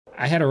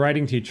I had a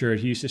writing teacher.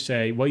 He used to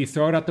say, "Well, you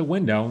throw it out the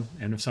window,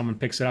 and if someone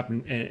picks it up,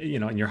 and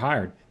you're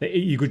hired.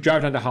 You could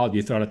drive down to Hollywood,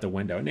 you throw it out the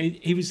window." And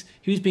he was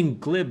being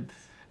glib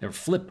or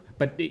flip,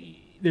 but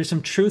there's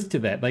some truth to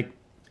that. Like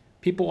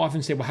people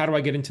often say, "Well, how do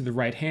I get into the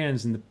right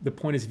hands?" And the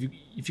point is,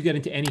 if you get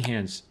into any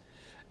hands,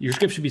 your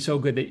script should be so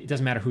good that it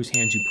doesn't matter whose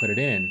hands you put it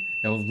in.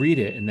 They'll read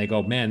it and they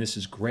go, "Man, this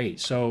is great."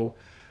 So,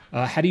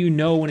 how do you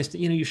know when it's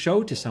you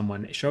show it to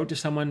someone? Show it to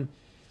someone.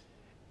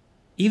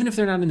 Even if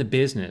they're not in the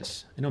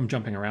business, I know I'm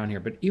jumping around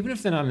here, but even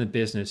if they're not in the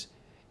business,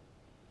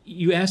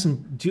 you ask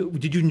them,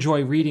 did you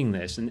enjoy reading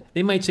this? And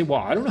they might say,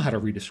 well, I don't know how to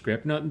read a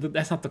script. No,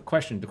 that's not the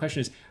question. The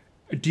question is,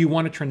 do you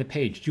want to turn the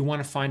page? Do you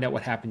want to find out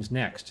what happens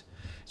next?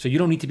 So you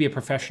don't need to be a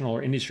professional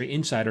or industry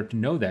insider to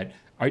know that.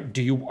 Are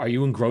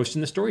you engrossed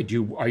in the story?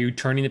 Are you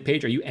turning the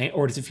page?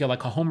 Or does it feel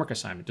like a homework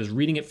assignment? Does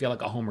reading it feel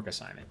like a homework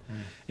assignment?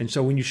 And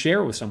so when you share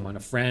it with someone, a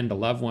friend, a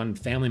loved one,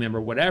 family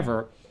member,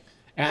 whatever,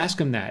 ask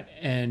them that.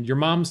 And your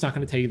mom's not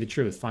going to tell you the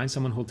truth. Find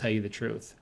someone who'll tell you the truth.